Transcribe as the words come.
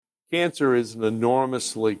Cancer is an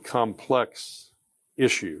enormously complex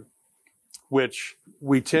issue, which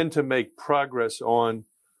we tend to make progress on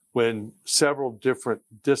when several different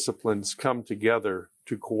disciplines come together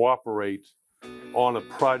to cooperate on a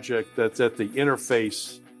project that's at the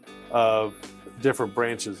interface of different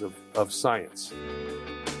branches of science.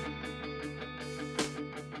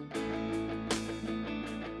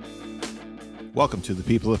 Welcome to the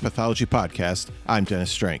People of Pathology podcast. I'm Dennis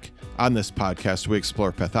Strank. On this podcast, we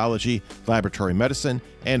explore pathology, laboratory medicine,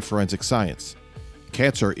 and forensic science.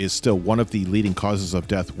 Cancer is still one of the leading causes of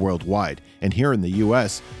death worldwide, and here in the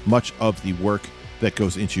U.S., much of the work that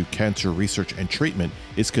goes into cancer research and treatment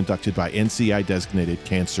is conducted by NCI-designated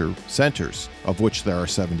cancer centers, of which there are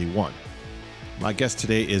 71. My guest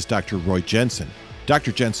today is Dr. Roy Jensen.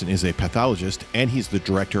 Dr. Jensen is a pathologist, and he's the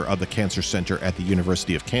director of the Cancer Center at the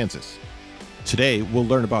University of Kansas. Today, we'll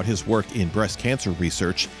learn about his work in breast cancer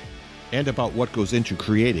research and about what goes into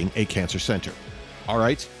creating a cancer center. All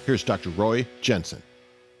right, here's Dr. Roy Jensen.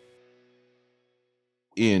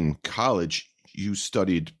 In college, you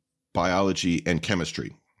studied biology and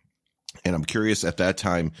chemistry. And I'm curious, at that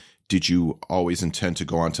time, did you always intend to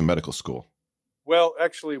go on to medical school? Well,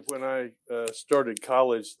 actually, when I started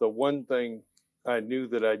college, the one thing I knew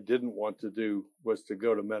that I didn't want to do was to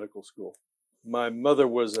go to medical school. My mother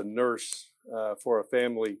was a nurse for a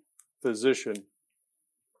family physician,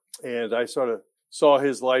 and I sort of saw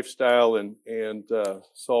his lifestyle and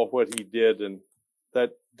saw what he did, and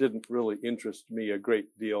that didn't really interest me a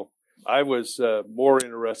great deal. I was more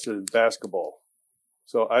interested in basketball.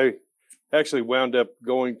 So I actually wound up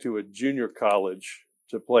going to a junior college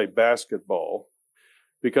to play basketball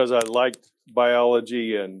because I liked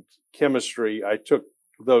biology and chemistry. I took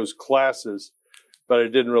those classes, but I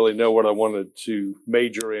didn't really know what I wanted to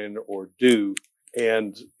major in or do.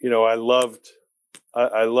 And, you know, I loved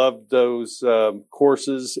those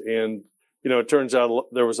courses. And, you know, it turns out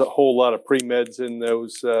there was a whole lot of pre-meds in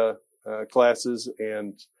those classes.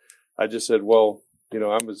 And I just said, well, you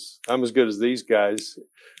know, I'm as good as these guys.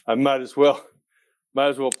 I might as well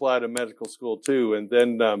apply to medical school too. And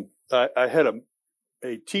then I had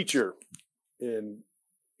a teacher in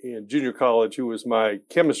junior college who was my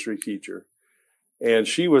chemistry teacher. And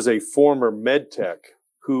she was a former med tech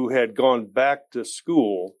who had gone back to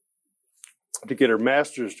school to get her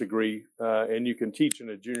master's degree. And you can teach in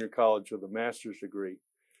a junior college with a master's degree.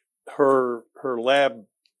 Her lab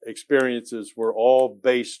experiences were all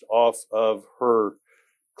based off of her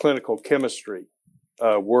clinical chemistry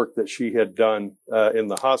work that she had done in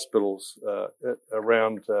the hospitals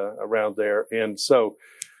around there. And so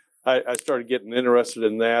I started getting interested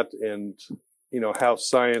in that and, you know, how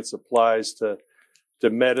science applies to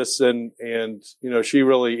medicine. And, you know, she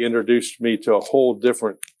really introduced me to a whole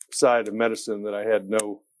different side of medicine that I had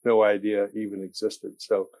no idea even existed.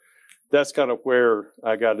 So that's kind of where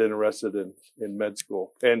I got interested in med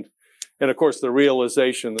school. And of course, the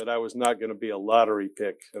realization that I was not going to be a lottery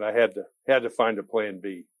pick, and I had to find a plan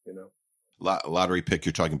B, you know. Lottery pick,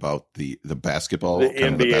 you're talking about the basketball? The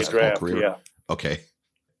NBA draft, career? Yeah. Okay.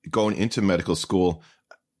 Going into medical school,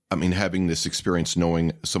 I mean, having this experience,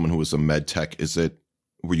 knowing someone who was a med tech,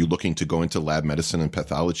 were you looking to go into lab medicine and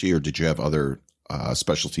pathology, or did you have other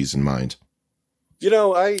specialties in mind? You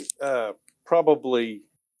know, I probably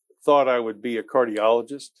thought I would be a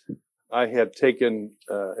cardiologist. I had taken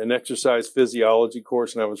an exercise physiology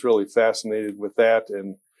course, and I was really fascinated with that.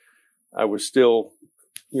 And I was still,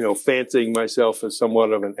 you know, fancying myself as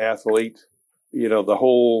somewhat of an athlete. You know, the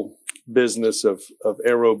whole business of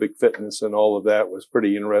aerobic fitness and all of that was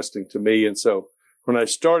pretty interesting to me. And so when I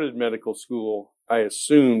started medical school, I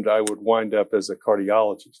assumed I would wind up as a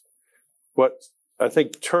cardiologist. What I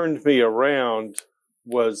think turned me around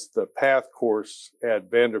was the PATH course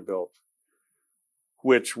at Vanderbilt,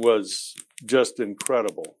 which was just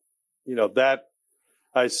incredible. You know,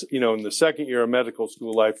 in the second year of medical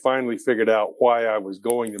school, I finally figured out why I was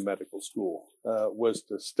going to medical school, was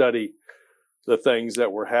to study the things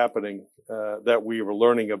that were happening, that we were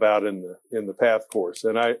learning about in the PATH course.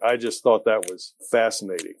 And I just thought that was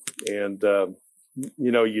fascinating. And,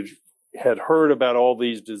 you know, you had heard about all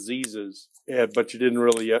these diseases, but you didn't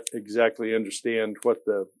really exactly understand what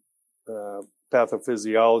the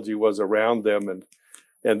pathophysiology was around them.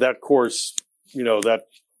 And that course, you know,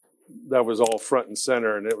 that was all front and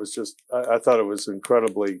center. And it was just, I thought it was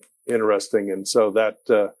incredibly interesting. And so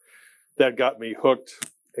that got me hooked.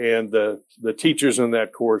 And the teachers in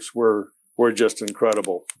that course were just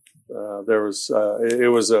incredible.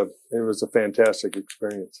 It was a fantastic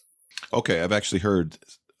experience. Okay. I've actually heard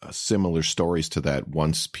similar stories to that.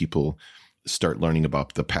 Once people start learning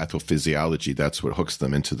about the pathophysiology, that's what hooks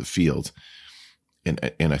them into the field. and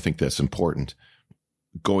I think that's important.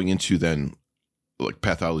 Going into then like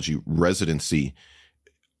pathology residency,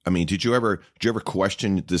 I mean, did you ever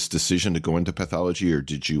question this decision to go into pathology, or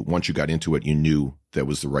did you, once you got into it, you knew that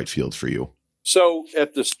was the right field for you? So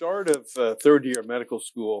at the start of third year of medical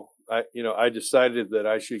school, I decided that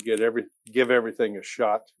I should give everything a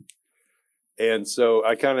shot. And so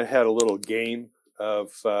I kind of had a little game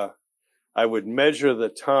of, I would measure the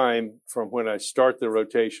time from when I start the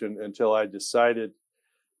rotation until I decided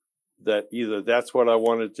that either that's what I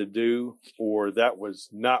wanted to do or that was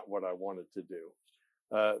not what I wanted to do.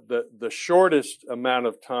 The shortest amount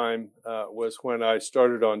of time was when I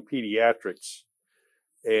started on pediatrics.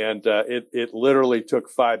 And it literally took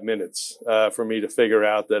 5 minutes for me to figure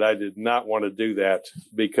out that I did not want to do that,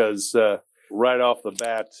 because right off the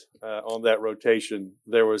bat on that rotation,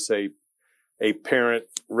 there was a parent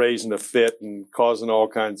raising a fit and causing all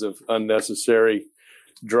kinds of unnecessary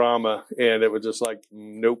drama. And it was just like,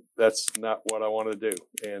 nope, that's not what I want to do.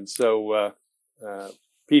 And so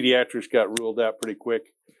pediatrics got ruled out pretty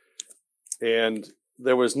quick. And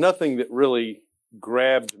there was nothing that really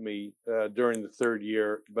grabbed me during the third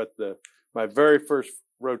year, but my very first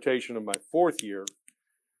rotation of my fourth year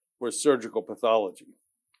was surgical pathology.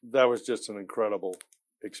 That was just an incredible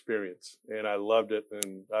experience, and I loved it,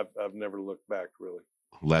 and I've never looked back, really.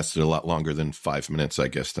 Lasted a lot longer than 5 minutes, I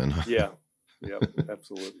guess, then. Yeah,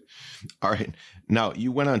 absolutely. All right. Now,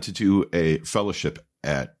 you went on to do a fellowship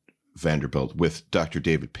at Vanderbilt with Dr.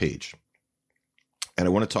 David Page, and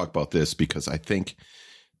I want to talk about this because I think,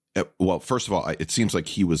 well, first of all, it seems like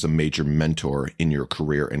he was a major mentor in your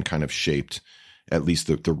career and kind of shaped at least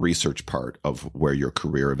the research part of where your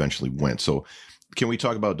career eventually went. So can we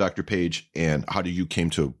talk about Dr. Page and how you came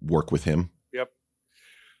to work with him? Yep.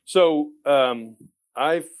 So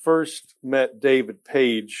I first met David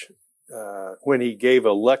Page when he gave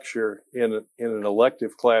a lecture in an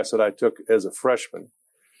elective class that I took as a freshman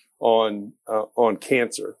on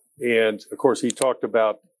cancer. And of course, he talked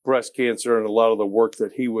about breast cancer and a lot of the work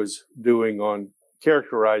that he was doing on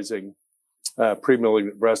characterizing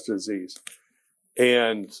premalignant breast disease.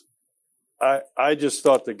 And I just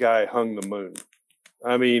thought the guy hung the moon.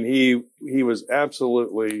 I mean, he was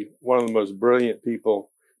absolutely one of the most brilliant people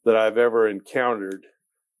that I've ever encountered.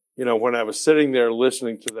 You know, when I was sitting there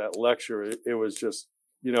listening to that lecture, it was just,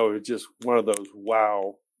 it was just one of those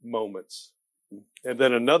wow moments. And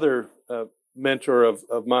then another mentor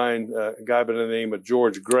of mine, a guy by the name of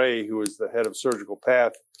George Gray, who was the head of surgical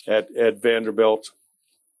path at Vanderbilt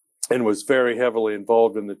and was very heavily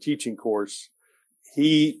involved in the teaching course.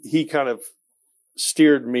 He kind of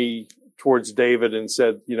steered me towards David and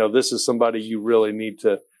said, this is somebody you really need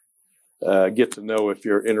to get to know if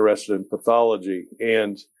you're interested in pathology.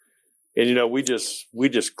 And we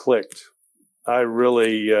just clicked. I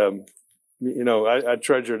really, I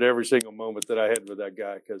treasured every single moment that I had with that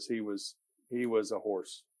guy, because he was a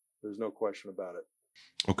horse. There's no question about it.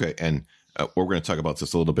 Okay. And we're going to talk about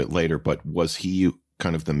this a little bit later, but was he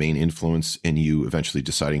kind of the main influence in you eventually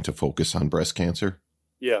deciding to focus on breast cancer?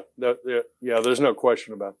 Yeah. There's no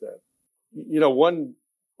question about that. One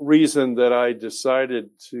reason that I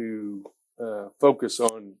decided to focus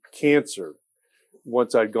on cancer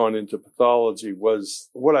once I'd gone into pathology was,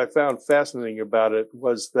 what I found fascinating about it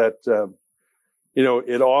was that,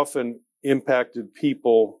 it often impacted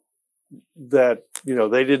people that,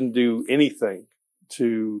 they didn't do anything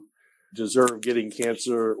to deserve getting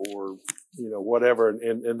cancer or, whatever.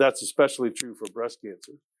 And that's especially true for breast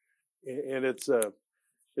cancer. And it's a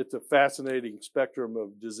fascinating spectrum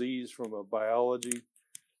of disease from a biology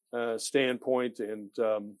standpoint. And,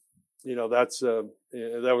 that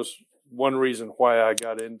was one reason why I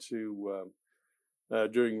got into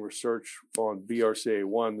doing research on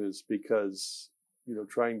BRCA1, is because,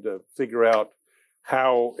 trying to figure out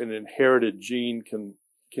how an inherited gene can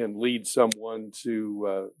lead someone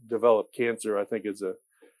to develop cancer, I think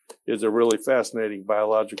is a really fascinating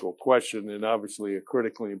biological question, and obviously a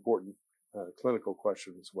critically important clinical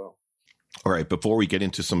question as well. All right. Before we get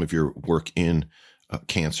into some of your work in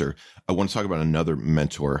cancer, I want to talk about another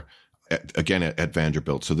mentor, again at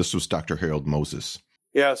Vanderbilt. So this was Dr. Harold Moses.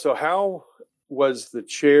 Yeah. So Hal was the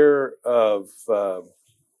chair of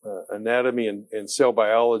anatomy and cell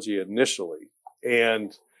biology initially,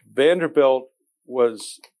 and Vanderbilt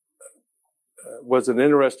was an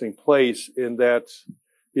interesting place in that,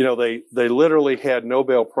 they literally had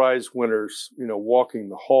Nobel Prize winners, walking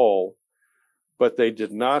the hall, but they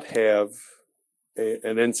did not have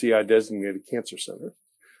an NCI designated cancer center.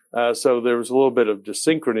 So there was a little bit of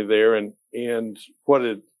dysynchrony there. And what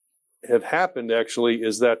had happened actually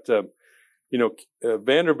is that,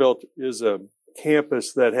 Vanderbilt is a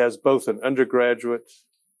campus that has both an undergraduate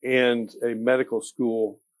and a medical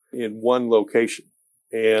school in one location.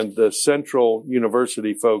 And the Central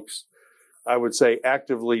University folks, I would say,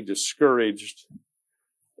 actively discouraged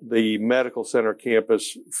the medical center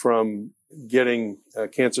campus from getting a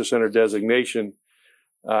cancer center designation.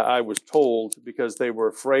 I was told, because they were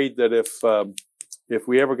afraid that if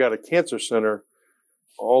we ever got a cancer center,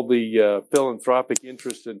 all the philanthropic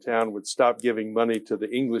interest in town would stop giving money to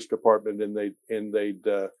the English department, and they'd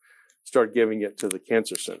start giving it to the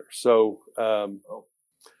cancer center. So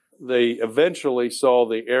they eventually saw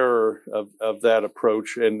the error of that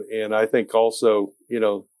approach, and I think also,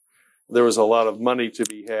 there was a lot of money to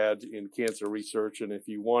be had in cancer research, and if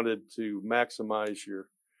you wanted to maximize your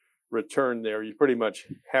return there, you pretty much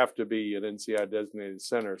have to be an NCI designated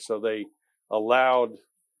center. So they allowed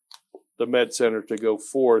the Med Center to go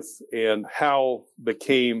forth, and Hal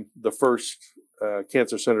became the first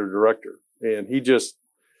cancer center director. And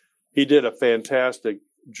he did a fantastic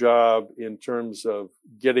job in terms of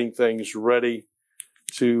getting things ready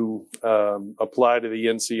to apply to the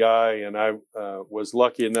NCI. And I was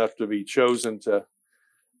lucky enough to be chosen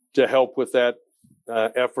to help with that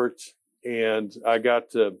effort. And I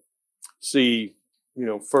got to see,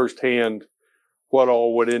 firsthand what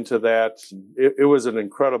all went into that. It was an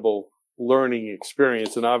incredible learning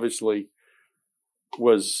experience, and obviously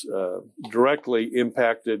was directly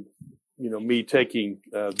impacted, me taking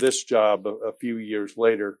this job a few years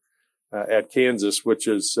later at Kansas, which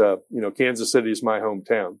is, Kansas City is my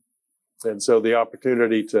hometown. And so the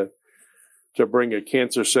opportunity to bring a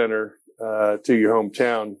cancer center to your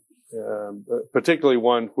hometown, particularly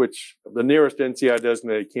one which the nearest NCI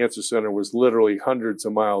designated cancer center was literally hundreds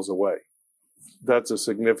of miles away. That's a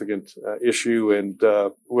significant issue, and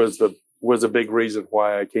was a big reason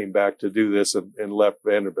why I came back to do this and left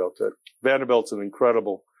Vanderbilt. Vanderbilt's an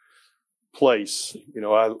incredible place.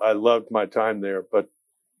 I loved my time there, but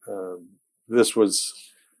this was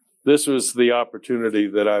the opportunity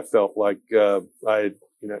that I felt like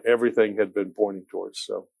everything had been pointing towards.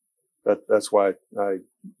 So that's why I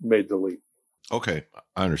made the leap. Okay,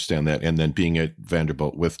 I understand that. And then being at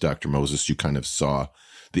Vanderbilt with Dr. Moses, you kind of saw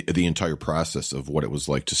the entire process of what it was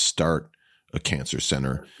like to start a cancer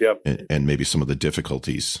center. Yep. And maybe some of the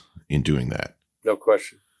difficulties in doing that. No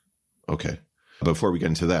question. Okay. Before we get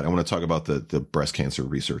into that, I want to talk about the breast cancer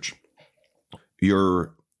research.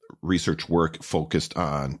 Your research work focused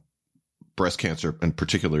on breast cancer, and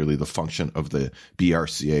particularly the function of the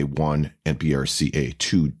BRCA1 and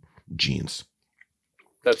BRCA2 genes.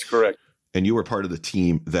 That's correct. And you were part of the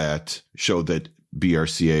team that showed that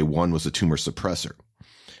BRCA1 was a tumor suppressor.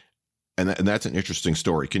 And that's an interesting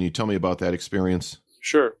story. Can you tell me about that experience?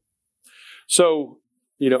 Sure. So,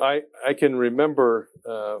 I can remember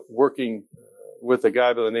working with a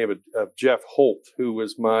guy by the name of Jeff Holt, who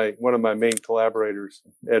was one of my main collaborators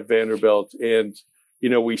at Vanderbilt. And,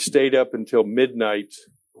 we stayed up until midnight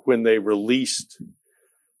when they released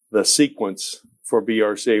the sequence for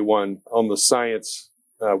BRCA1 on the Science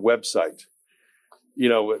website.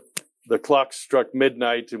 The clock struck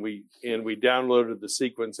midnight, and we downloaded the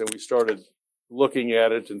sequence, and we started looking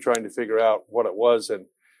at it and trying to figure out what it was. And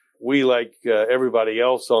we, like everybody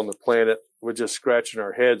else on the planet, were just scratching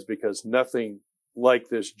our heads because nothing like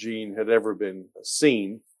this gene had ever been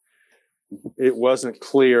seen. It wasn't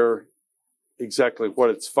clear exactly what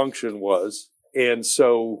its function was. And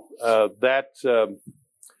so that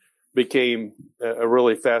became a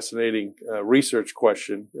really fascinating research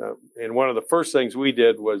question. And one of the first things we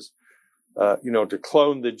did was to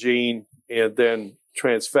clone the gene and then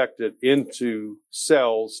transfect it into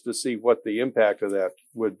cells to see what the impact of that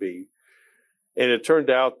would be. And it turned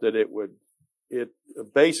out that it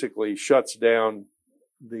basically shuts down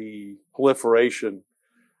the proliferation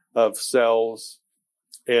of cells.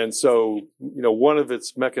 And so, one of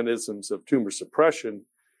its mechanisms of tumor suppression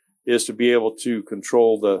is to be able to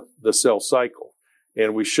control the cell cycle.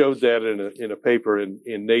 And we showed that in a paper in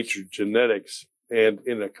Nature Genetics. And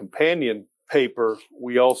in a companion paper,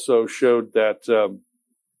 we also showed that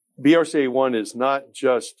BRCA1 is not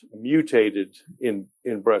just mutated in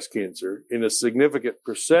breast cancer. In a significant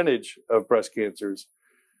percentage of breast cancers,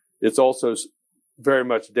 it's also very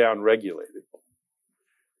much downregulated.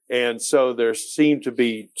 And so there seemed to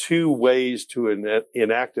be two ways to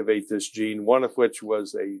inactivate this gene, one of which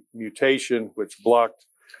was a mutation which blocked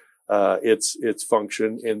its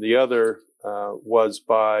function, and the other was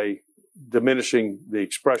by diminishing the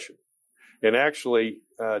expression. And actually,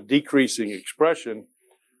 decreasing expression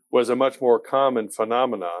was a much more common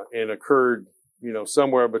phenomena and occurred,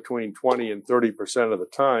 somewhere between 20 and 30% of the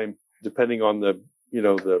time, depending on the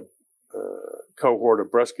cohort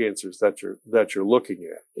of breast cancers that you're looking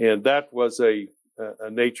at. And that was a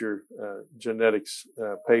Nature genetics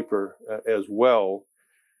paper as well.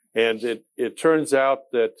 And it turns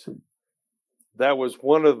out that was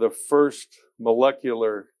one of the first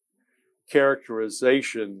molecular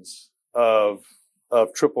characterizations of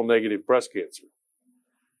triple negative breast cancer.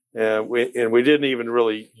 And we didn't even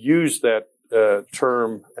really use that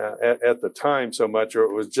term at the time so much, or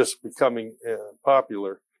it was just becoming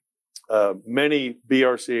popular. Many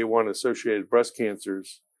BRCA1 associated breast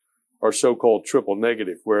cancers are so-called triple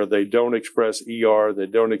negative, where they don't express ER, they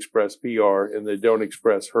don't express PR, and they don't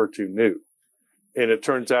express HER2/neu. And it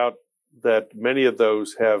turns out that many of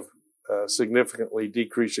those have significantly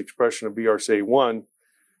decreased expression of BRCA1.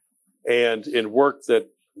 And in work that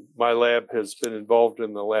my lab has been involved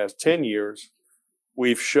in the last 10 years,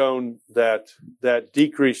 we've shown that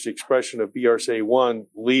decreased expression of BRCA1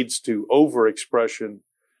 leads to overexpression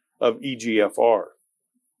of EGFR.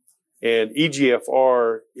 And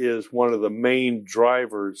EGFR is one of the main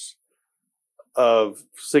drivers of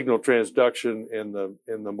signal transduction in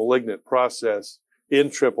the malignant process in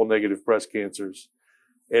triple negative breast cancers.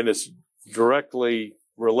 And it's directly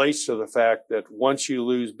relates to the fact that once you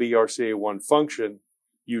lose BRCA1 function,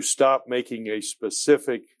 you stop making a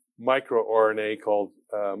specific microRNA called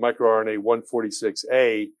microRNA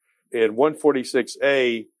 146A. And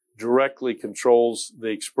 146A directly controls the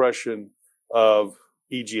expression of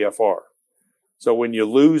EGFR. So when you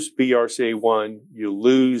lose BRCA1, you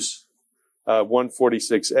lose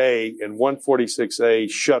 146A, and 146A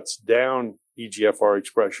shuts down EGFR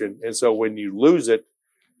expression. And so when you lose it,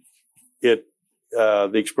 the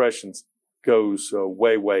expression goes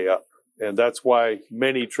way, way up. And that's why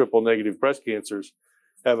many triple negative breast cancers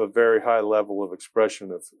have a very high level of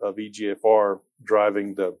expression of EGFR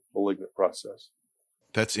driving the malignant process.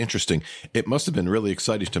 That's interesting. It must have been really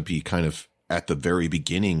exciting to be kind of at the very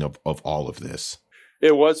beginning of all of this.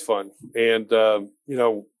 It was fun. And,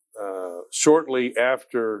 shortly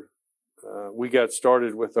after we got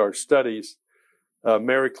started with our studies,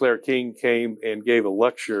 Mary Claire King came and gave a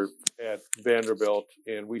lecture at Vanderbilt,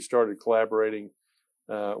 and we started collaborating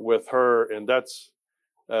with her. And that's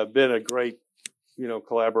been a great,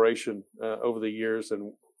 collaboration over the years.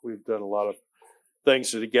 And we've done a lot of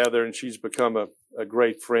things together, and she's become a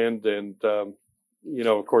great friend. And,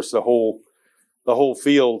 of course, the whole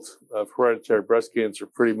field of hereditary breast cancer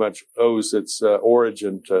pretty much owes its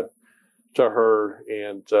origin to her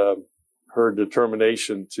and her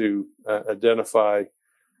determination to identify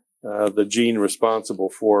the gene responsible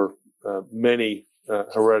for many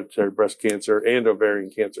hereditary breast cancer and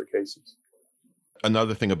ovarian cancer cases.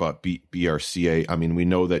 Another thing about BRCA, I mean, we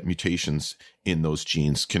know that mutations in those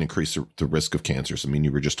genes can increase the risk of cancers. I mean,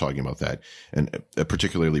 you were just talking about that, and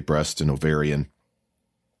particularly breast and ovarian.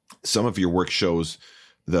 Some of your work shows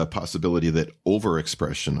the possibility that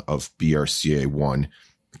overexpression of BRCA1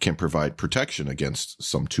 can provide protection against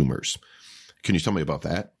some tumors. Can you tell me about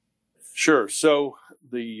that? Sure. So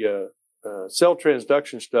the cell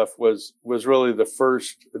transduction stuff was really the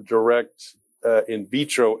first direct in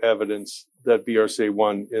vitro evidence that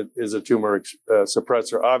BRCA1 is a tumor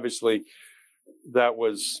suppressor. Obviously, that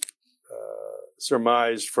was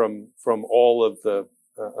surmised from all of the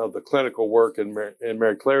clinical work and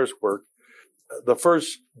Mary Claire's work. The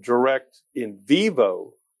first direct in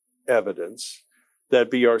vivo evidence that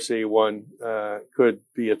BRCA1 could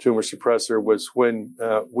be a tumor suppressor was when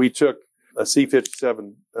we took a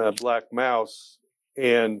C57 black mouse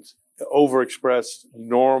and overexpressed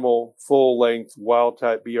normal full-length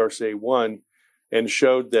wild-type BRCA1 and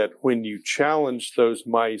showed that when you challenged those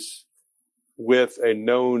mice with a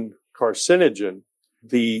known carcinogen,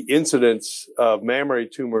 the incidence of mammary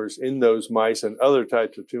tumors in those mice and other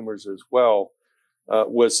types of tumors as well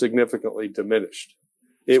was significantly diminished.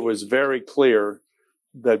 It was very clear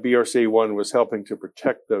that BRCA1 was helping to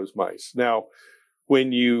protect those mice. Now,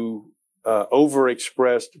 when you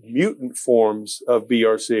overexpressed mutant forms of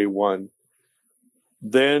BRCA1,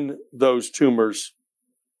 then those tumors,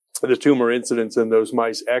 the tumor incidence in those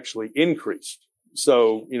mice actually increased.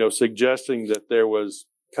 So, suggesting that there was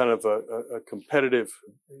kind of a competitive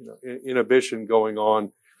inhibition going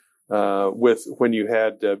on with when you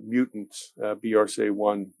had mutant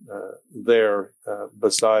BRCA1 there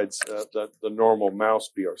besides the normal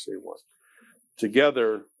mouse BRCA1.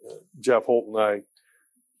 Together, Jeff Holt and I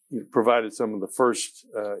provided some of the first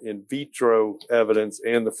in vitro evidence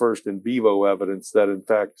and the first in vivo evidence that, in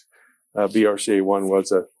fact, BRCA1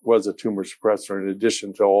 was a tumor suppressor in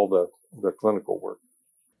addition to all the clinical work.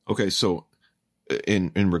 Okay, so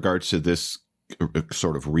in regards to this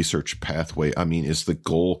sort of research pathway, I mean, is the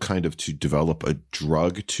goal kind of to develop a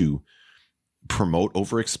drug to promote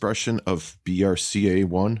overexpression of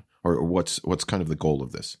BRCA1, or what's kind of the goal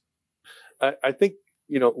of this? I think,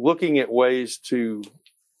 looking at ways to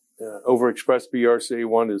overexpress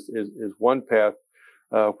BRCA1 is one path.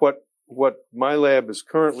 What my lab is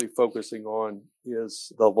currently focusing on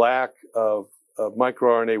is the lack of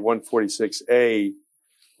microRNA 146A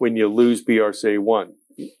when you lose BRCA1.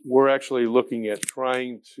 We're actually looking at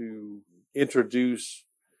trying to introduce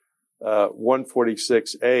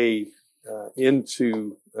 146A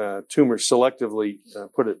into tumors selectively,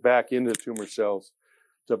 put it back into tumor cells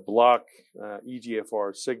to block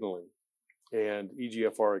EGFR signaling and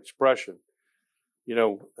EGFR expression.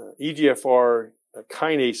 EGFR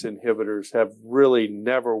kinase inhibitors have really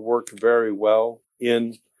never worked very well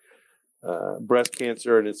in breast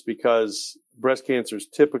cancer, and it's because breast cancers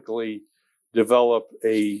typically develop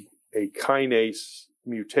a kinase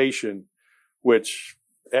mutation which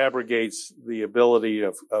abrogates the ability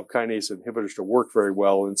of kinase inhibitors to work very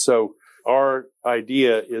well. And so our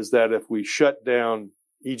idea is that if we shut down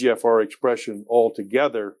EGFR expression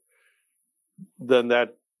altogether, then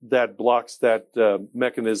that blocks that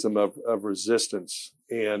mechanism of resistance,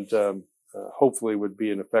 and hopefully would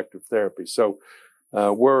be an effective therapy. So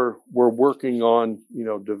we're working on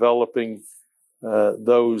developing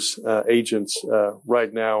those agents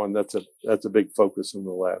right now, and that's a big focus in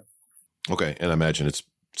the lab. Okay, and I imagine it's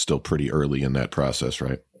still pretty early in that process,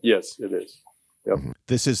 right? Yes, it is. Yep. Mm-hmm.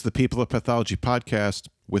 This is the People of Pathology podcast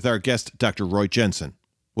with our guest, Dr. Roy Jensen.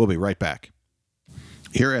 We'll be right back.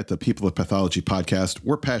 Here at the People of Pathology podcast,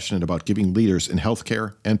 we're passionate about giving leaders in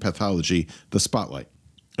healthcare and pathology the spotlight.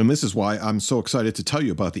 And this is why I'm so excited to tell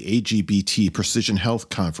you about the AGBT Precision Health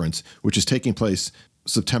Conference, which is taking place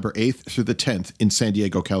September 8th through the 10th in San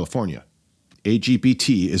Diego, California.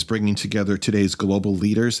 AGBT is bringing together today's global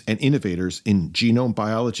leaders and innovators in genome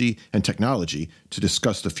biology and technology to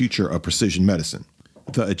discuss the future of precision medicine.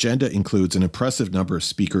 The agenda includes an impressive number of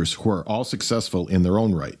speakers who are all successful in their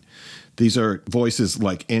own right. These are voices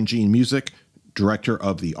like Angine Music, director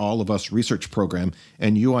of the All of Us research program,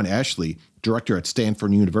 and Yuan Ashley, director at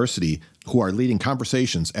Stanford University, who are leading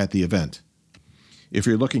conversations at the event. If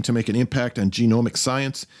you're looking to make an impact on genomic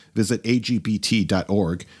science, visit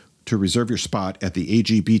agbt.org to reserve your spot at the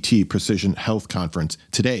AGBT Precision Health Conference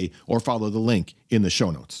today, or follow the link in the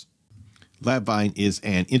show notes. LabVine is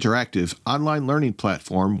an interactive online learning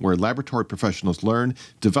platform where laboratory professionals learn,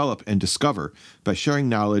 develop, and discover by sharing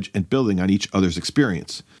knowledge and building on each other's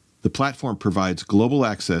experience. The platform provides global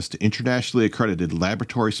access to internationally accredited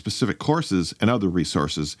laboratory-specific courses and other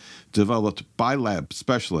resources developed by lab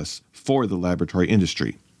specialists for the laboratory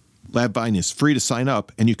industry. LabVine is free to sign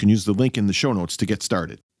up, and you can use the link in the show notes to get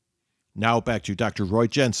started. Now back to Dr. Roy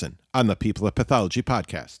Jensen on the People of Pathology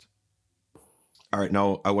podcast. All right,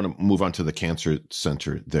 now I want to move on to the cancer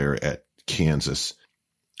center there at Kansas.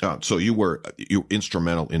 So you were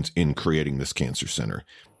instrumental in creating this cancer center.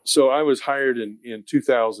 So I was hired in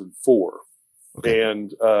 2004, okay.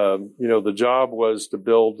 And the job was to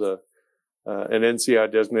build an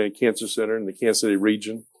NCI designated cancer center in the Kansas City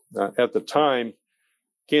region. At the time,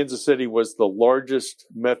 Kansas City was the largest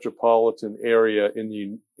metropolitan area in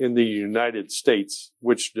the United States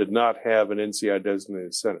which did not have an NCI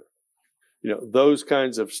designated center. Those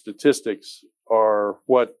kinds of statistics are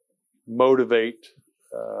what motivate,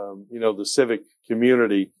 the civic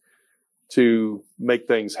community to make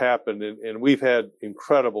things happen. And we've had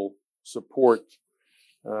incredible support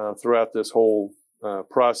throughout this whole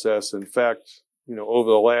process. In fact, over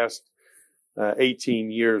the last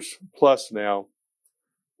 18 years plus now,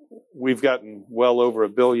 we've gotten well over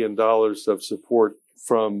 $1 billion of support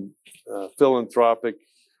from philanthropic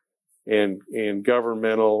and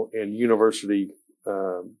governmental and university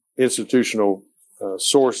institutional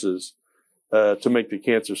sources to make the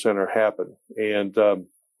cancer center happen. And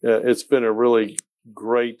it's been a really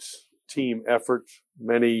great team effort,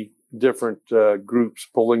 many different groups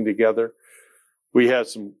pulling together. We had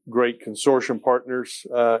some great consortium partners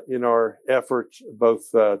in our effort,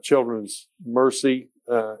 both Children's Mercy,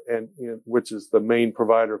 which is the main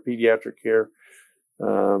provider of pediatric care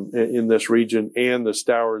in this region, and the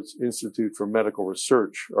Stowers Institute for Medical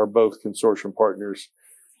Research are both consortium partners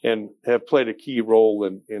and have played a key role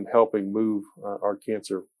in helping move our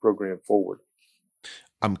cancer program forward.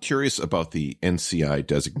 I'm curious about the NCI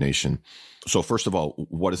designation. So first of all,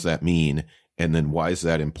 what does that mean? And then why is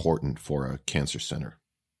that important for a cancer center?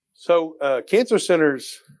 So cancer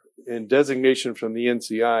centers and designation from the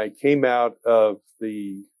NCI came out of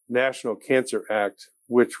the National Cancer Act,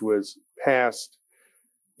 which was passed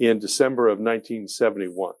in December of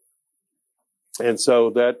 1971. And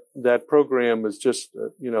so that program is just,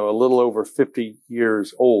 a little over 50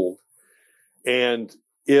 years old. And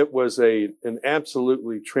it was an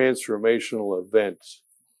absolutely transformational event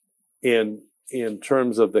in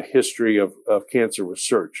terms of the history of cancer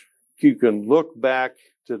research. You can look back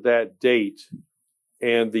to that date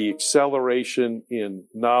and the acceleration in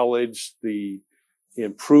knowledge, the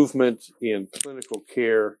improvement in clinical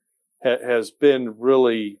care has been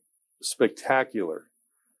really spectacular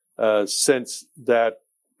since that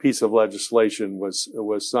piece of legislation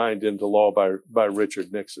was signed into law by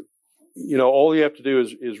Richard Nixon. All you have to do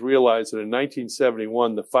is realize that in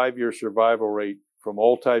 1971, the 5-year survival rate from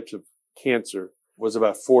all types of cancer was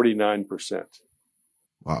about 49%.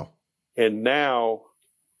 Wow. And now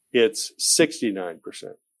it's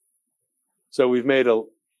 69%. So we've made a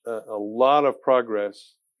lot of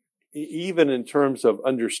progress, even in terms of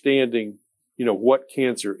understanding, what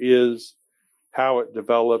cancer is, how it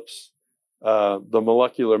develops, the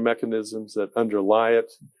molecular mechanisms that underlie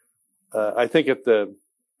it. I think at the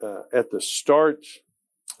start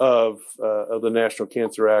of the National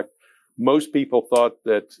Cancer Act, most people thought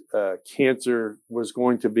that cancer was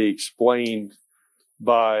going to be explained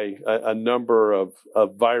by a number of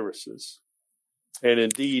viruses. And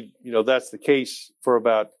indeed, that's the case for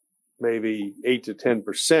about maybe 8 to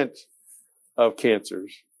 10% of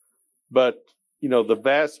cancers. But, the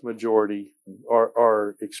vast majority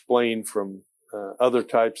are explained from other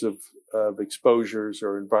types of exposures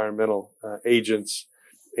or environmental agents.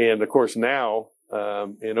 And of course, now,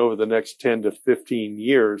 and over the next 10 to 15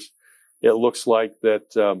 years, it looks like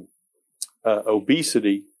that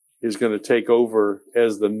obesity is going to take over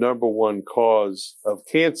as the number one cause of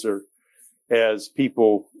cancer as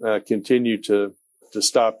people continue to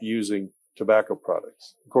stop using tobacco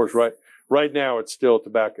products. Of course, right now it's still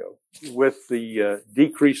tobacco. With the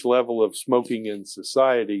decreased level of smoking in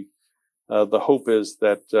society, the hope is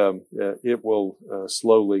that it will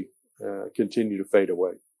slowly continue to fade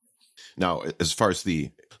away. Now, as far as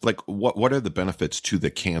what are the benefits to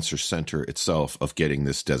the cancer center itself of getting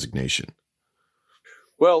this designation?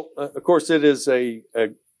 Well, of course, it is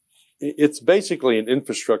it's basically an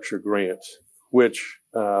infrastructure grant, which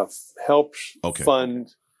helps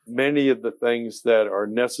fund many of the things that are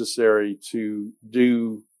necessary to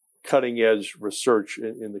do cutting edge research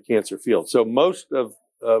in the cancer field. So most of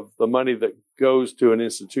the money that goes to an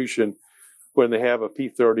institution when they have a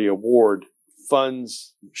P30 award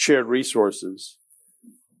funds shared resources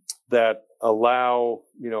that allow,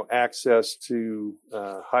 access to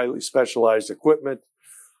highly specialized equipment,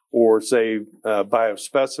 or say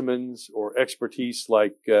biospecimens or expertise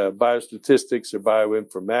like biostatistics or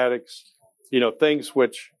bioinformatics, things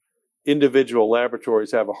which individual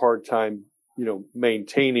laboratories have a hard time,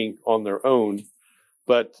 maintaining on their own.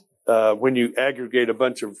 But when you aggregate a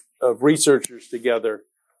bunch of researchers together,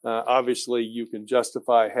 obviously you can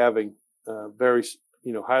justify having very,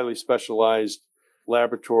 highly specialized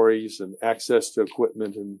laboratories and access to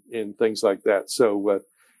equipment and things like that. So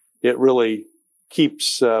it really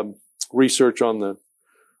keeps research on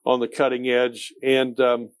the cutting edge. And,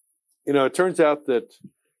 it turns out that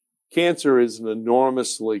cancer is an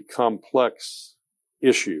enormously complex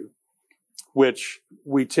issue, which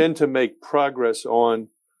we tend to make progress on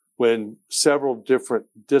when several different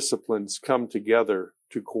disciplines come together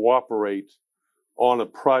to cooperate on a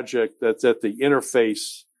project that's at the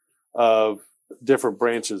interface of different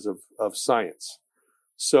branches of science.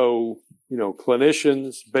 So,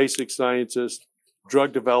 clinicians, basic scientists,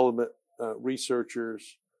 drug development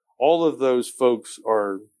researchers, all of those folks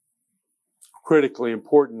are critically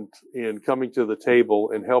important in coming to the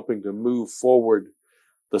table and helping to move forward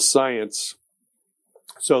the science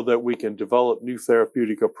so that we can develop new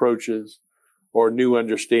therapeutic approaches or new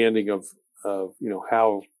understanding of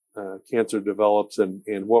how cancer develops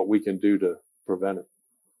and what we can do to prevent it.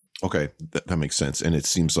 Okay, that makes sense. And it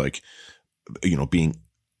seems like, being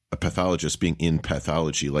a pathologist, being in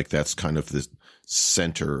pathology, like that's kind of the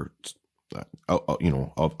center,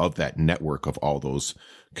 of that network of all those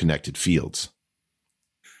connected fields.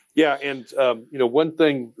 Yeah. And, one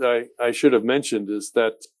thing I should have mentioned is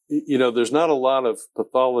that, there's not a lot of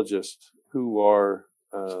pathologists who are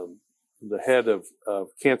the head of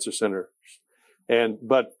cancer centers.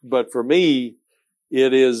 But for me,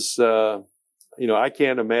 it is, I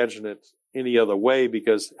can't imagine it any other way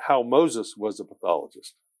because Hal Moses was a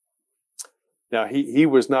pathologist. Now, he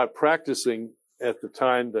was not practicing at the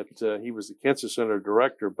time that he was the cancer center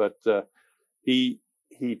director, but he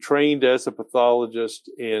trained as a pathologist,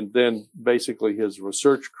 and then basically his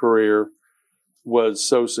research career was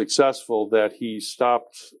so successful that he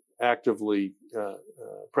stopped actively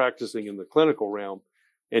practicing in the clinical realm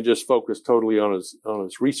and just focused totally on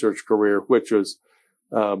his research career, which was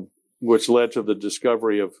which led to the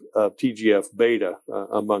discovery of TGF beta,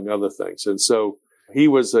 among other things. And so he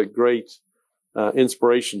was a great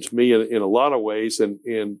inspiration to me in a lot of ways. And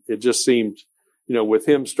it just seemed, with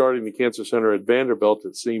him starting the Cancer Center at Vanderbilt,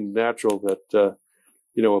 it seemed natural that,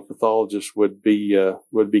 a pathologist would be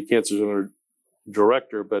Cancer Center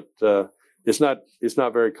director, but it's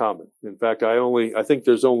not very common. In fact, I think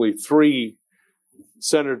there's only 3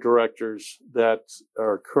 center directors that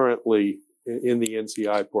are currently in the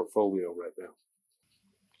NCI portfolio right now.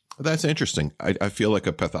 That's interesting. I feel like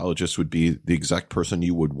a pathologist would be the exact person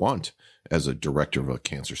you would want as a director of a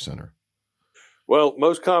cancer center. Well,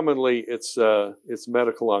 most commonly it's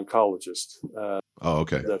medical oncologists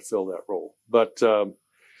okay. that fill that role. But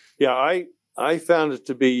I found it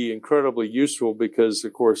to be incredibly useful because,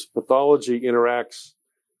 of course, pathology interacts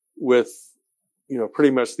with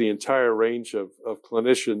pretty much the entire range of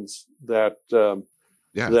clinicians that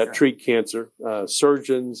treat cancer,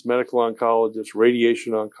 surgeons, medical oncologists,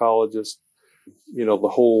 radiation oncologists, the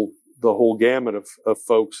whole gamut of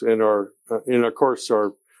folks, and of course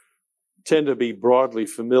tend to be broadly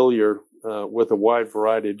familiar with a wide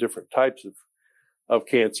variety of different types of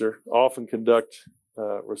cancer, often conduct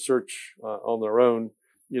research on their own.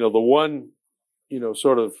 The one,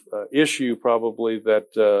 sort of issue probably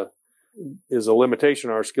that is a limitation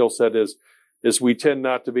on our skill set is we tend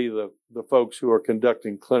not to be the folks who are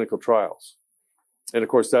conducting clinical trials. And of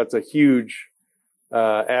course, that's a huge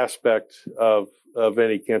aspect of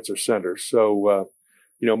any cancer center. So,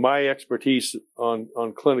 my expertise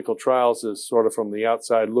on clinical trials is sort of from the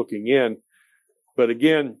outside looking in. But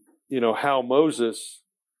again, Hal Moses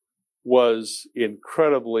was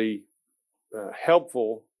incredibly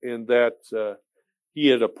helpful in that he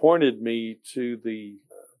had appointed me to the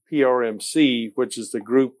PRMC, which is the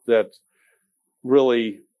group that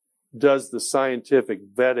really does the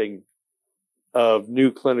scientific vetting of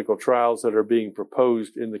new clinical trials that are being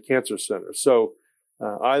proposed in the Cancer Center. So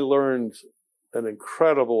I learned an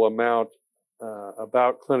incredible amount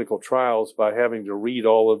about clinical trials by having to read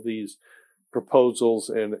all of these proposals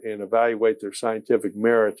and evaluate their scientific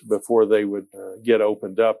merit before they would get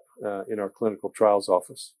opened up in our clinical trials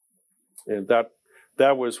office. And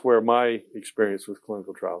that was where my experience with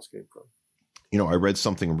clinical trials came from. I read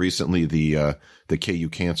something recently. The KU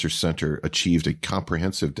Cancer Center achieved a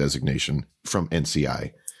comprehensive designation from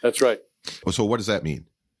NCI. That's right. So what does that mean?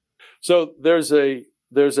 So there's a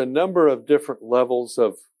number of different levels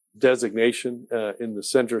of designation in the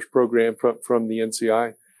centers program from the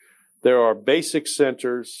NCI. There are basic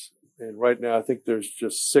centers, and right now I think there's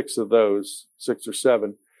just 6 of those, 6 or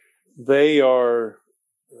 7. They are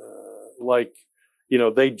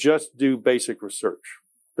they just do basic research.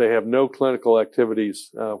 They have no clinical activities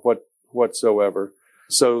whatsoever.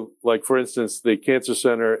 So, like, for instance, the Cancer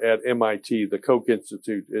Center at MIT, the Koch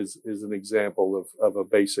Institute, is an example of a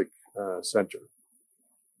basic center.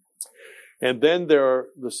 And then there are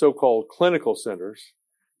the so-called clinical centers.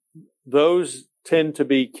 Those tend to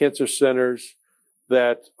be cancer centers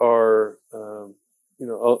that are, a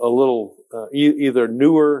little either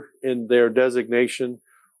newer in their designation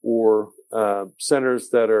or centers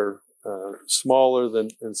that are smaller than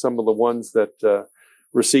some of the ones that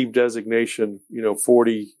received designation,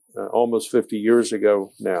 40, almost 50 years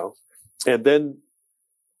ago now. And then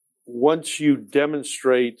once you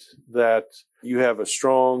demonstrate that you have a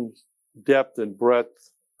strong depth and breadth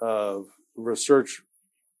of research,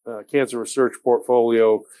 cancer research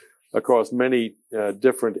portfolio across many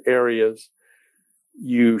different areas,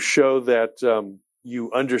 you show that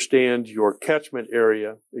you understand your catchment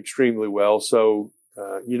area extremely well. So,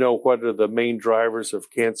 what are the main drivers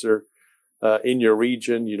of cancer in your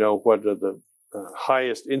region? What are the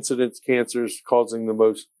highest incidence cancers causing the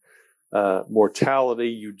most mortality?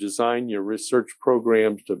 You design your research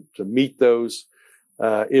programs to meet those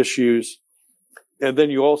issues. And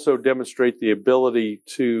then you also demonstrate the ability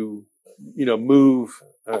to, move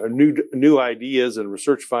new ideas and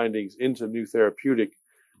research findings into new therapeutic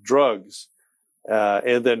drugs.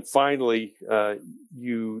 And then finally,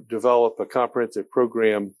 you develop a comprehensive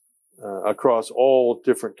program across all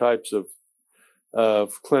different types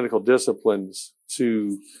of clinical disciplines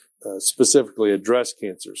to specifically address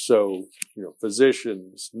cancer. So,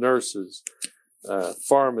 physicians, nurses,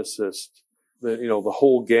 pharmacists, the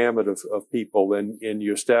whole gamut of people, and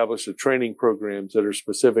you establish the training programs that are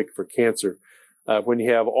specific for cancer. When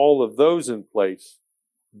you have all of those in place,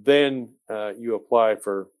 then you apply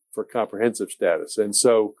for comprehensive status. And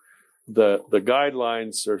so the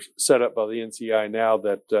guidelines are set up by the NCI now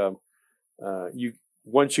that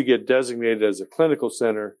once you get designated as a clinical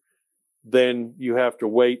center, then you have to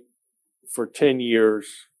wait for 10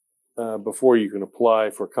 years before you can apply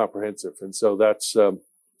for comprehensive. And so that's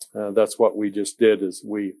what we just did is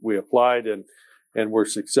we applied and were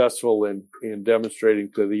successful in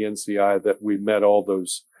demonstrating to the NCI that we met all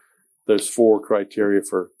those 4 criteria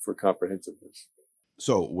for comprehensiveness.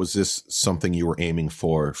 So was this something you were aiming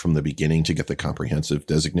for from the beginning to get the comprehensive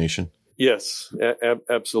designation? Yes,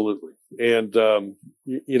 absolutely. And,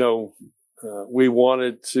 we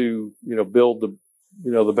wanted to, build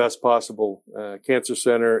the best possible cancer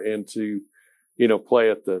center and to, play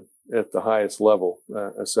at the highest level,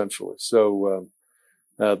 essentially. So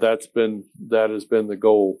that has been the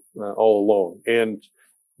goal all along. And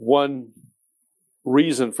one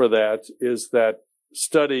reason for that is that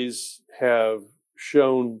studies have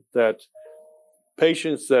shown that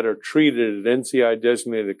patients that are treated at NCI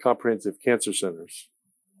designated comprehensive cancer centers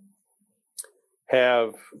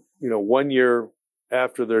have, 1 year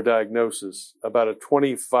after their diagnosis, about a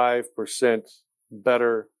 25%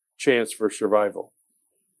 better chance for survival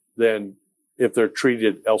than if they're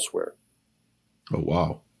treated elsewhere. Oh,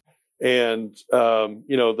 wow. And,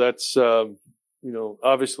 that's,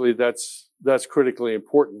 obviously that's critically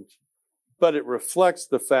important, but it reflects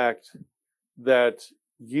the fact that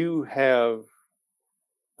you have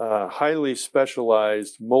highly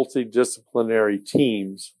specialized multidisciplinary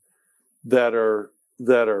teams that are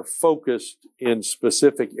focused in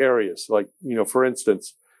specific areas. Like, for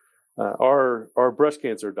instance, our breast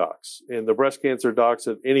cancer docs and the breast cancer docs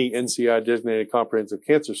at any NCI designated comprehensive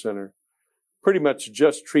cancer center pretty much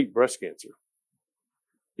just treat breast cancer.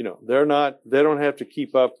 They don't have to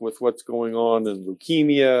keep up with what's going on in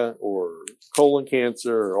leukemia or colon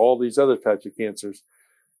cancer or all these other types of cancers.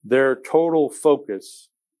 Their total focus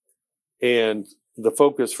and the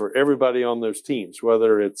focus for everybody on those teams,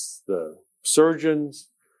 whether it's the surgeons,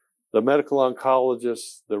 the medical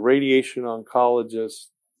oncologists, the radiation oncologists,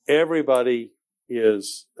 everybody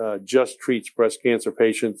is just treats breast cancer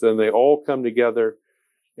patients, and they all come together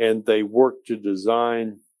and they work to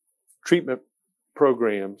design treatment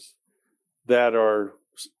programs that are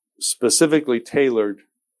specifically tailored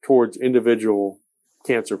towards individual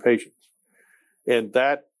cancer patients. And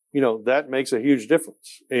that makes a huge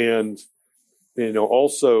difference. And,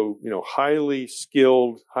 also, highly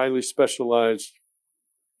skilled, highly specialized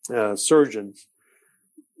surgeons,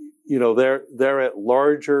 they're at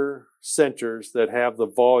larger centers that have the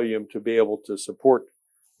volume to be able to support,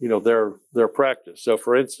 their practice. So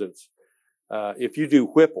for instance, if you do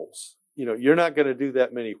Whipples, you're not going to do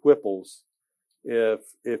that many Whipples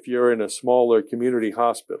if you're in a smaller community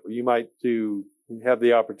hospital. You might have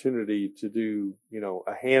the opportunity to do,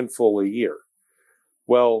 a handful a year.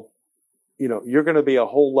 Well, you're going to be a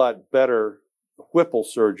whole lot better Whipple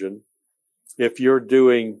surgeon if you're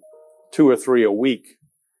doing 2 or 3 a week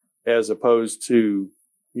as opposed to,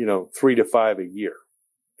 3 to 5 a year.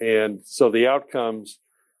 And so the outcomes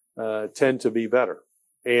tend to be better.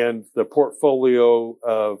 And the portfolio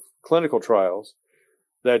of clinical trials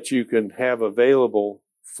that you can have available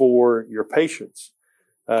for your patients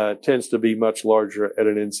tends to be much larger at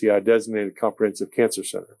an NCI designated comprehensive cancer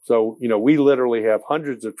center. So, we literally have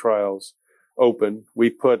hundreds of trials open. We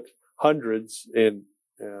put hundreds in,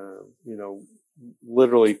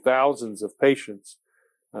 literally thousands of patients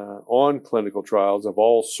on clinical trials of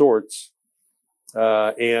all sorts.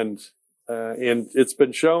 And it's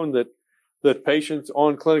been shown that patients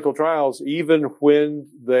on clinical trials, even when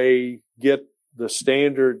they get the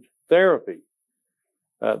standard therapy,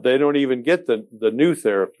 they don't even get the new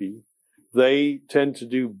therapy. They tend to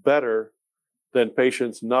do better than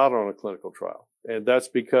patients not on a clinical trial. And that's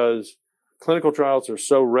because clinical trials are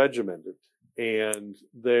so regimented, and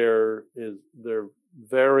there are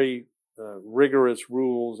very rigorous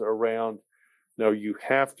rules around, you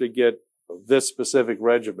have to get this specific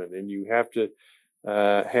regimen, and you have to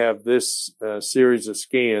have this series of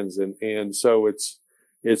scans. And so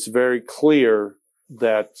it's very clear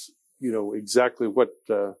that, exactly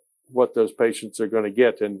what those patients are going to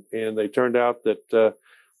get. And they turned out that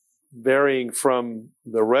varying from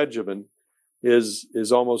the regimen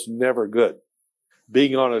is almost never good.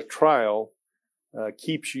 Being on a trial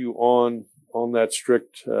keeps you on that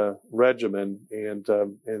strict regimen,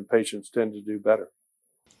 and patients tend to do better.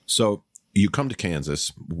 So you come to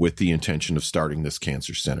Kansas with the intention of starting this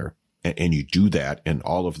cancer center, and you do that, and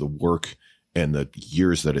all of the work and the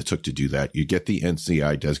years that it took to do that. You get the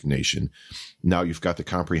NCI designation. Now you've got the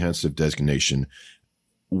comprehensive designation.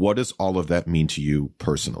 What does all of that mean to you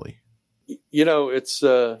personally? It's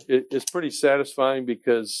pretty satisfying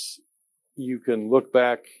because you can look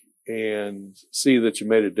back and see that you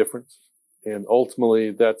made a difference. And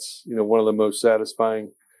ultimately, that's, one of the most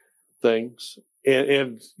satisfying things.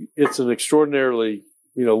 And it's an extraordinarily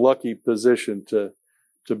lucky position to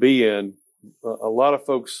be in. A lot of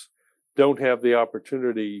folks don't have the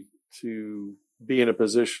opportunity to be in a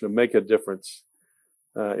position to make a difference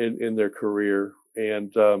in their career,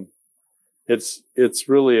 and it's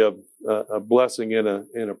really a blessing and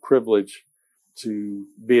a privilege to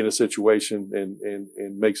be in a situation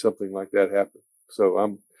and make something like that happen.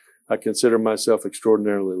 So I consider myself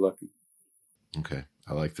extraordinarily lucky. Okay.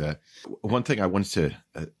 I like that. One thing I wanted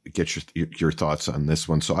to get your thoughts on this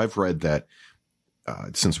one. So I've read that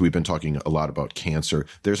since we've been talking a lot about cancer,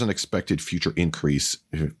 there's an expected future increase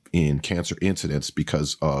in cancer incidence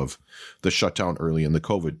because of the shutdown early in the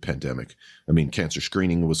COVID pandemic. I mean, cancer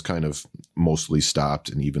screening was kind of mostly stopped,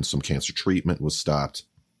 and even some cancer treatment was stopped.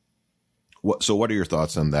 So what are your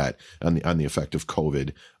thoughts on that, on the effect of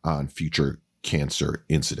COVID on future cancer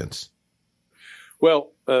incidence?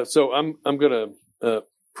 Well, so I'm going to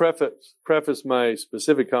preface my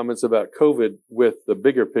specific comments about COVID with the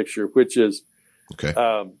bigger picture, which is, okay.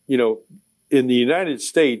 In the United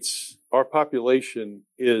States, our population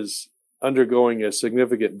is undergoing a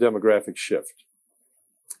significant demographic shift.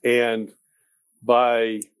 And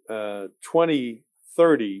by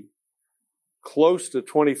 2030, close to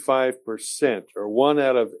 25%, or 1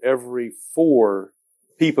 out of every 4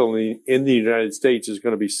 people in the United States is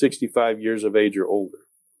going to be 65 years of age or older.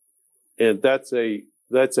 And that's a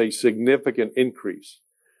significant increase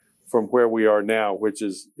from where we are now, which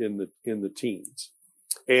is in the teens.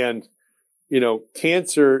 And,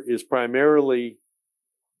 cancer is primarily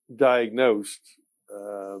diagnosed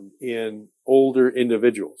in older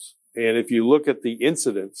individuals. And if you look at the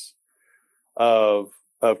incidence of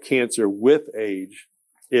cancer with age,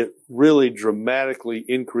 it really dramatically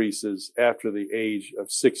increases after the age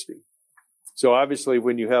of 60. So obviously,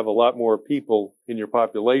 when you have a lot more people in your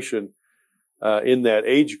population in that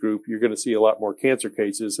age group, you're going to see a lot more cancer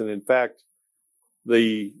cases. And in fact,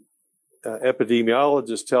 the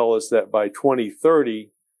epidemiologists tell us that by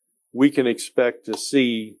 2030, we can expect to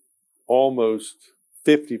see almost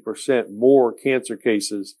 50% more cancer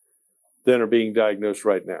cases than are being diagnosed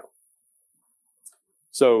right now.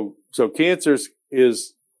 So cancer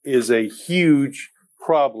is a huge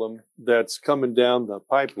problem that's coming down the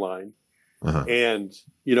pipeline. Uh-huh. And,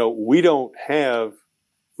 we don't have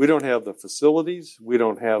the facilities, we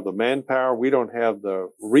don't have the manpower, we don't have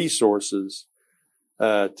the resources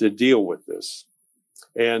to deal with this.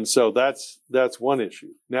 And so that's one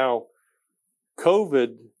issue. Now,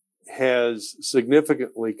 COVID has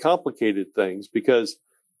significantly complicated things because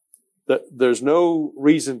there's no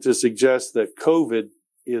reason to suggest that COVID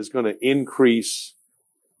is going to increase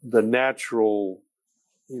the natural,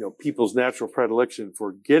 people's natural predilection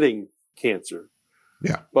for getting cancer.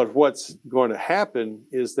 Yeah. But what's going to happen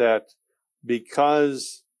is that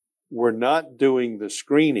because we're not doing the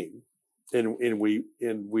screening, and we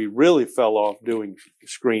really fell off doing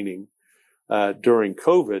screening during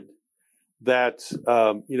COVID, that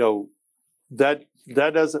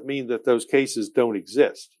that doesn't mean that those cases don't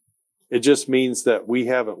exist. It just means that we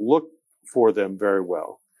haven't looked for them very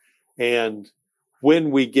well. And when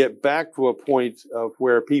we get back to a point of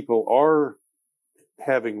where people are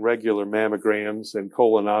having regular mammograms and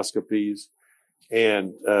colonoscopies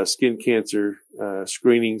and skin cancer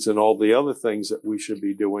screenings and all the other things that we should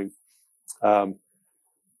be doing,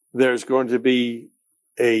 there's going to be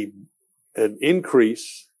an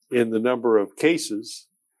increase in the number of cases,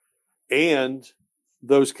 and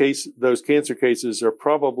those cancer cases are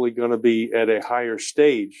probably going to be at a higher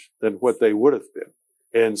stage than what they would have been.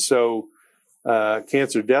 And so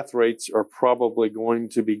cancer death rates are probably going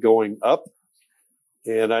to be going up.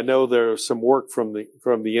 And I know there's some work from the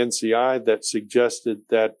NCI that suggested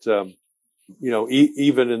that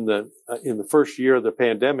even in the first year of the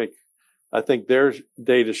pandemic, I think their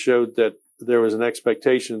data showed that there was an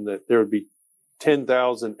expectation that there would be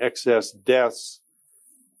 10,000 excess deaths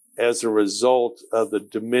as a result of the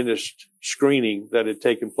diminished screening that had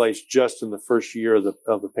taken place just in the first year of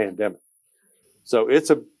the pandemic. So it's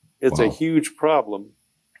a huge problem,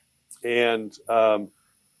 and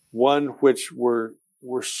one which we're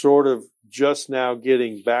sort of just now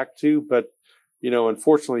getting back to, but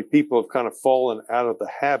unfortunately, people have kind of fallen out of the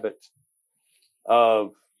habit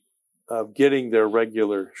of getting their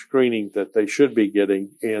regular screening that they should be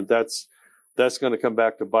getting, and that's going to come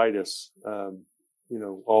back to bite us.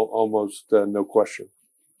 Almost no question.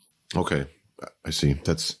 Okay, I see.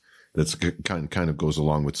 That's kind of goes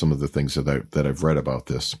along with some of the things that I've read about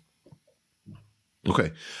this.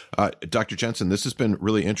 Okay. Dr. Jensen, this has been a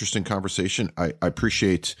really interesting conversation. I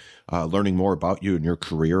appreciate learning more about you and your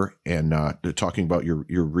career and talking about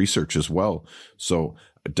your research as well. So,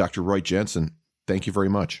 Dr. Roy Jensen, thank you very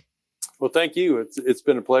much. Well, thank you. It's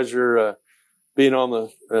been a pleasure being on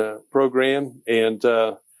the program, and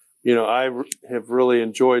I have really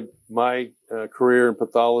enjoyed my career in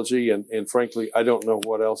pathology, and frankly, I don't know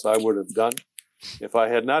what else I would have done if I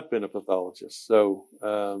had not been a pathologist. So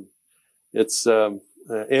it's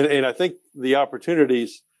and I think the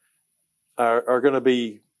opportunities are going to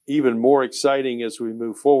be even more exciting as we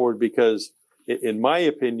move forward, because in my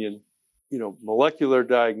opinion, molecular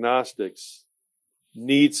diagnostics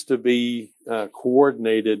needs to be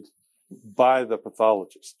coordinated by the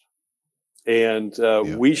pathologist. And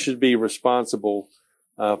we should be responsible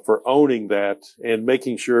for owning that and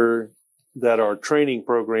making sure that our training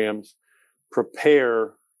programs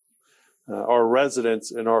prepare our residents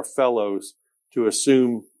and our fellows to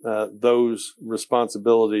assume those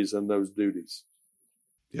responsibilities and those duties.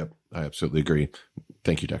 Yep, I absolutely agree.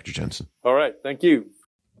 Thank you, Dr. Jensen. All right, thank you.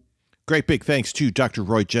 Great big thanks to Dr.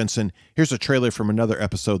 Roy Jensen. Here's a trailer from another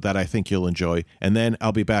episode that I think you'll enjoy, and then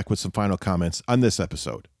I'll be back with some final comments on this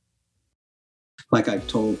episode. Like I've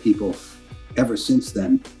told people ever since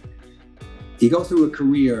then, you go through a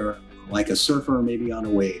career like a surfer, maybe on a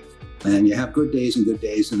wave, and you have good days,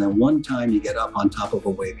 and then one time you get up on top of a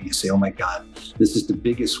wave and you say, oh my God, this is the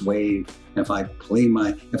biggest wave. If I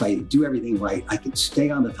do everything right, I could stay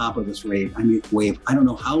on the top of this wave. I don't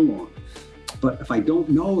know how long. But if I don't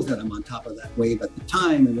know that I'm on top of that wave at the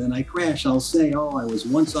time and then I crash, I'll say, oh, I was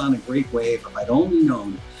once on a great wave. If I'd only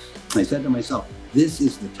known. I said to myself, this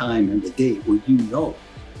is the time and the date where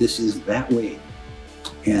this is that wave.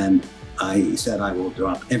 And I said I will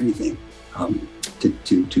drop everything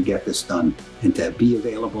to get this done and to be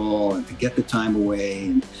available and to get the time away.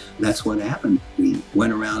 And that's what happened. We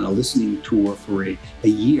went around a listening tour for a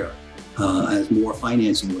year as more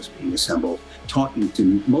financing was being assembled, talking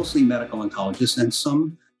to mostly medical oncologists and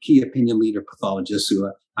some key opinion leader pathologists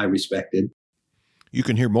who I respected. You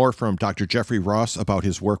can hear more from Dr. Jeffrey Ross about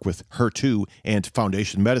his work with HER2 and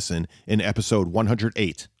Foundation Medicine in episode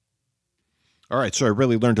 108. All right, so I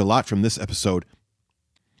really learned a lot from this episode.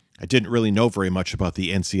 I didn't really know very much about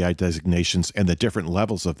the NCI designations and the different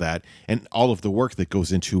levels of that and all of the work that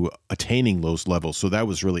goes into attaining those levels. So that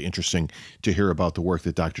was really interesting to hear about the work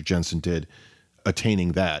that Dr. Jensen did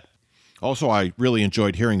attaining that. Also, I really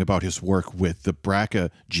enjoyed hearing about his work with the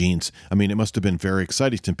BRCA genes. I mean, it must have been very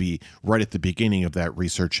exciting to be right at the beginning of that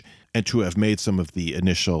research and to have made some of the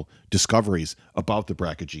initial discoveries about the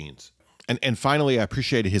BRCA genes. And finally, I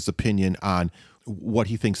appreciated his opinion on what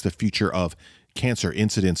he thinks the future of cancer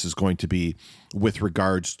incidence is going to be with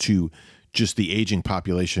regards to just the aging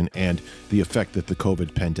population and the effect that the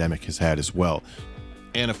COVID pandemic has had as well.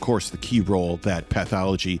 And of course, the key role that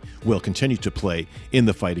pathology will continue to play in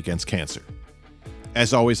the fight against cancer.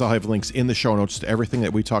 As always, I'll have links in the show notes to everything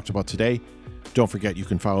that we talked about today. Don't forget, you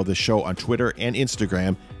can follow this show on Twitter and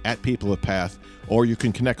Instagram at People of Path, or you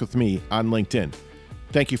can connect with me on LinkedIn.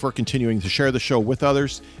 Thank you for continuing to share the show with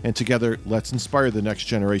others, and together, let's inspire the next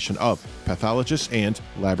generation of pathologists and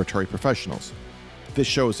laboratory professionals. This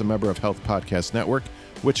show is a member of Health Podcast Network,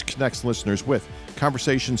 which connects listeners with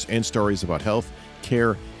conversations and stories about health,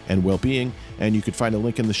 care, and well-being, and you can find a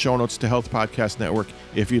link in the show notes to Health Podcast Network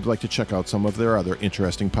if you'd like to check out some of their other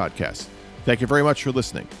interesting podcasts. Thank you very much for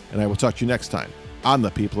listening, and I will talk to you next time on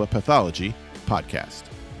the People of Pathology podcast.